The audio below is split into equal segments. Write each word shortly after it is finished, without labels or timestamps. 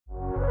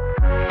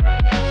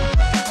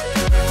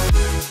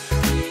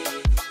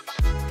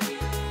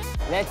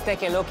Let's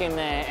take a look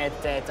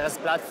at the Trust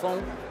platform.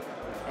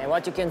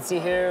 What you can see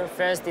here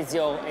first is the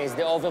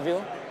overview.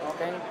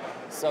 Okay,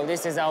 so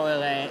this is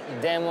our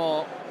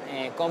demo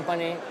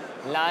company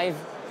live.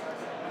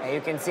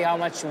 You can see how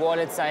much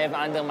wallets I have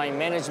under my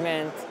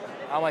management,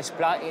 how much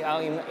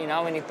in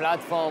how many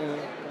platforms,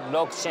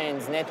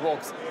 blockchains,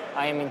 networks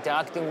I am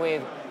interacting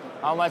with,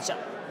 how much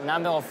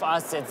number of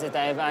assets that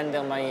I have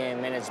under my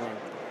management.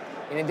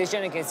 In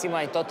addition, you can see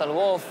my total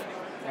worth,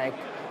 like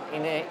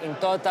in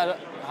total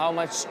how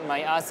much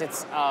my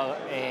assets are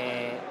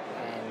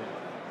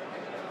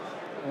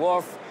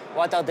worth,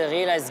 what are the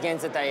realized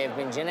gains that I have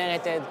been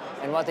generated,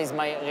 and what is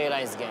my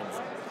realized gains.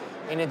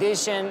 In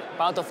addition,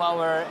 part of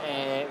our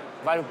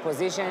value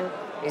proposition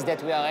is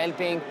that we are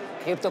helping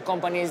crypto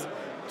companies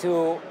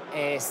to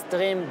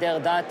stream their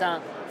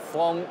data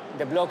from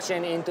the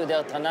blockchain into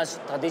their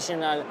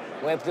traditional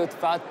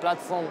Web3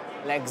 platform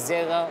like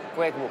Zero,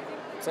 QuickBook.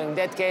 So in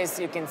that case,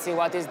 you can see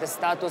what is the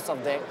status of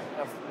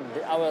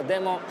our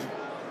demo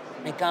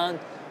account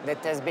that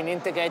has been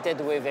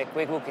integrated with a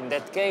QuickBook in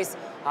that case,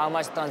 how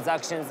much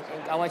transaction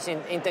has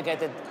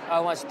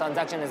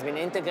been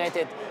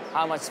integrated,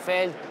 how much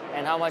failed,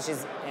 and how much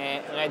is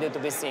ready to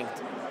be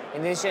synced.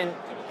 In addition,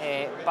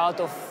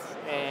 part of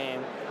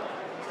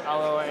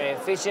our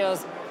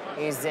features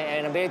is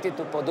an ability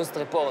to produce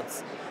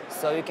reports.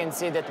 So you can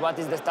see that what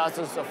is the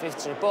status of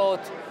each report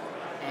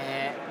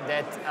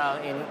that are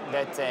in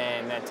that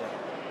matter.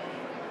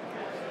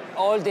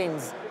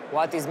 Holdings,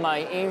 what is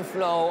my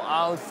inflow,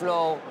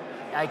 outflow.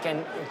 I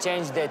can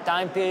change the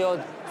time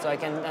period, so I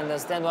can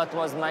understand what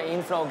was my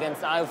inflow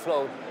against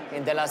outflow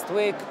in the last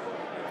week.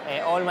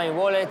 All my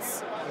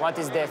wallets, what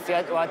is the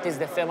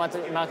fair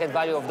market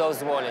value of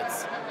those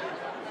wallets.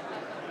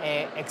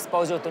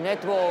 Exposure to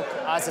network,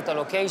 asset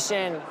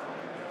allocation.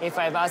 If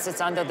I have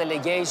assets under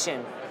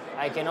delegation,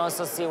 I can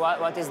also see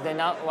what is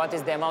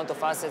the amount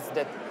of assets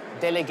that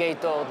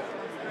delegators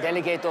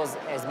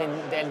has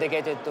been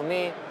delegated to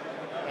me.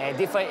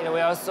 DeFi,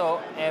 we also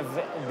have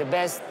the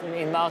best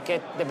in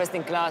market, the best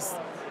in class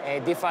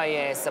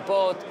DeFi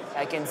support.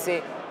 I can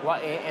see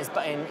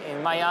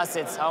in my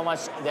assets how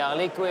much they are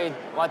liquid,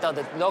 what are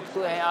the locked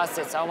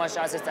assets, how much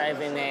assets I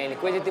have in a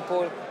liquidity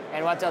pool,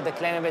 and what are the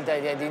claimable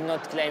that I did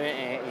not claim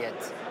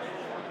yet.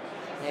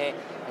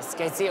 As you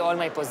can see, all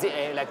my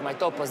like my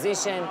top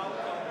position,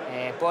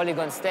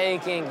 Polygon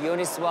staking,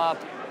 Uniswap.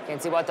 You can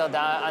see what are the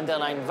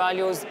underlying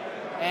values,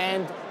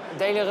 and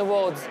daily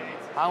rewards,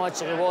 how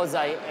much rewards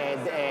I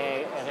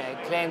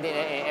claimed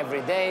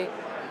every day,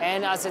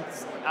 and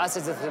assets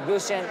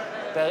distribution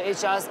per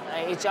each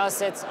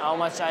asset, how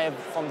much I have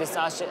from this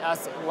asset,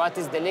 what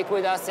is the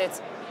liquid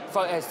assets.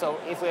 So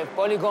if we have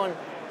Polygon,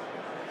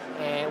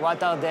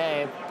 what are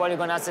the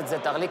Polygon assets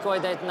that are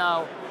liquid right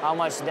now, how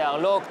much they are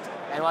locked,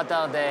 and what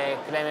are the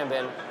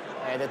claimable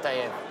that I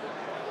have.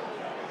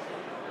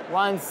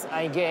 Once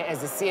I get,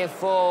 as a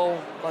CFO,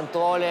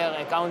 controller,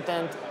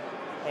 accountant,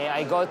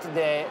 I got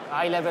the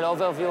high-level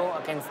overview.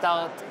 I can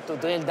start to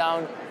drill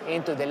down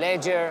into the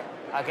ledger.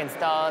 I can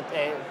start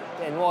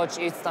and watch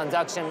each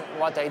transaction,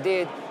 what I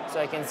did. So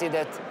I can see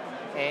that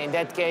in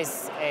that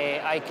case,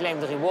 I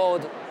claimed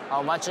reward,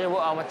 how many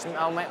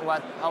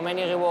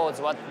rewards,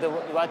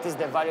 what is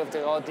the value of the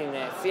reward in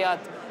fiat.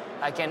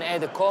 I can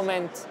add a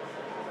comment.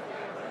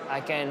 I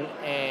can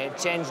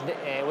change.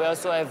 We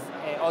also have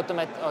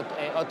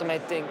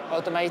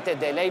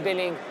automated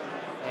labeling.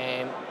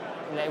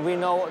 We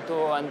know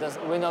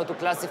to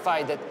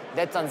classify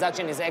that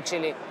transaction is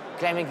actually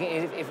claiming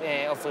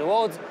of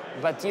rewards,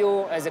 but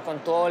you, as a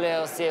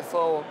controller,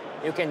 CFO,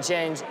 you can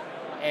change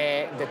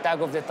the tag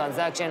of the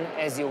transaction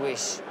as you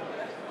wish.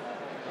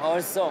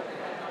 Also,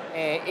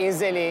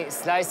 easily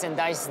slice and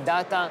dice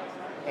data.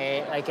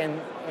 I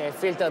can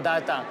filter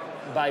data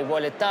by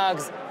wallet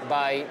tags,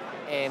 by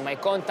my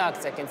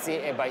contacts. I can see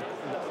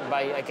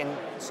I can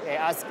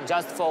ask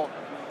just for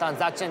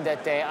transaction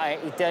that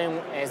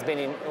Ethereum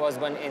was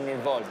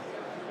involved.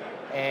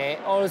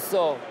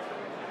 Also,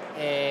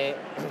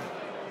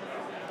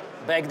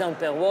 breakdown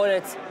per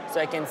wallet, so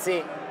I can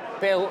see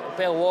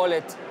per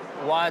wallet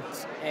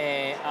what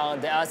are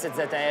the assets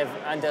that I have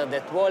under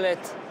that wallet,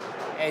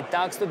 add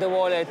tags to the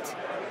wallet,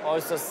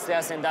 also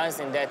slice and dice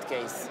in that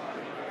case.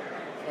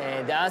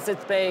 The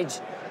asset page,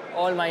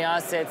 all my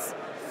assets,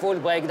 full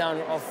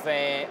breakdown of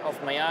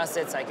my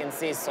assets. I can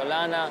see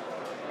Solana,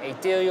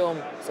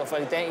 Ethereum. So for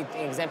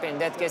example, in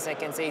that case, I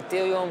can say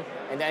Ethereum,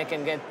 and then I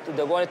can get to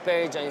the wallet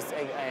page and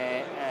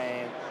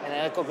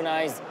I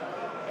recognize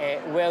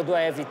where do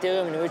I have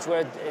Ethereum, in which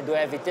wallet do I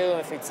have Ethereum,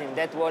 if it's in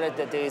that wallet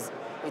that there is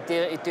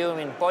Ethereum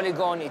in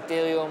Polygon,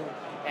 Ethereum,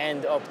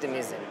 and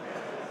Optimism.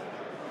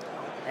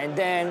 And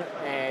then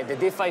the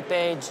DeFi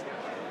page,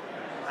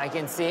 I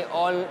can see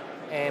all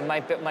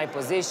my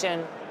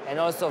position and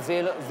also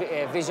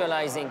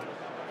visualizing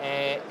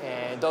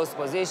those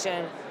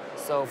positions.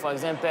 So for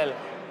example,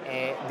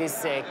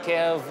 this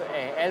curve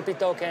LP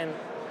token,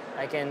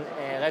 I can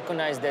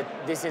recognize that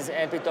this is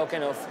LP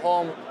token of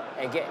home,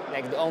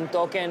 like the home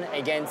token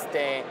against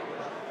the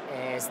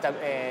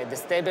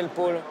stable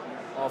pool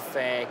of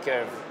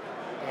curve.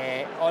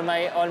 all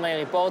my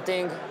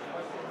reporting,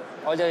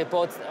 all the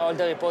reports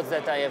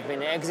that I have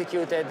been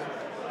executed,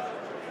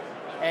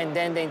 and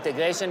then the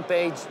integration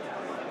page.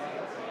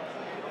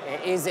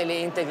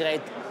 Easily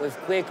integrate with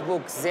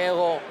QuickBooks,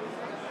 Xero,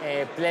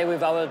 play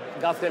with our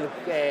graphical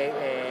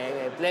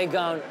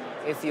playground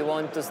if you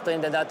want to stream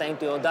the data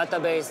into your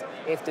database,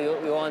 if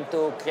you want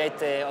to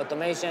create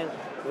automation.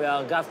 We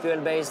are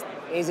GraphQL based,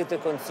 easy to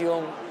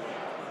consume.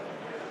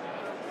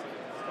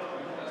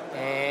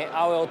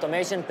 Our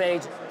automation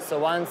page, so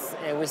once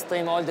we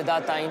stream all the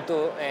data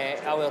into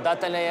our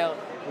data layer,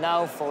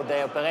 now for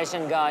the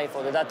operation guy,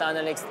 for the data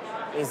analyst,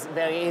 it's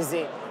very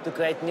easy to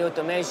create new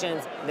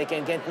automations. They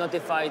can get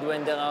notified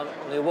when there are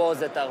rewards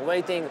that are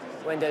waiting,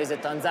 when there is a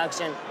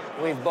transaction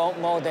with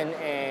more than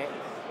an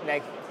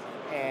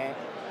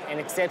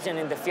exception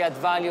in the fiat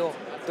value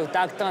to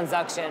tag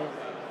transaction.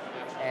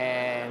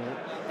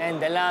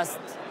 And the last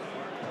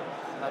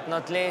but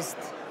not least,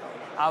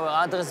 our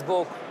address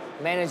book,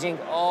 managing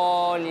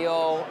all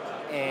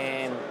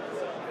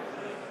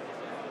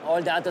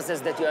the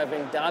addresses that you have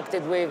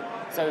interacted with,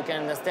 so you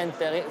can understand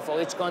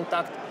for each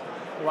contact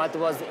what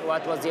was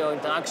your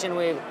interaction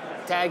with,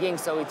 tagging,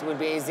 so it will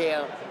be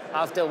easier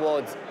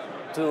afterwards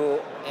to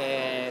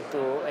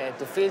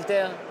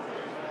filter,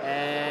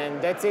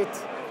 and that's it.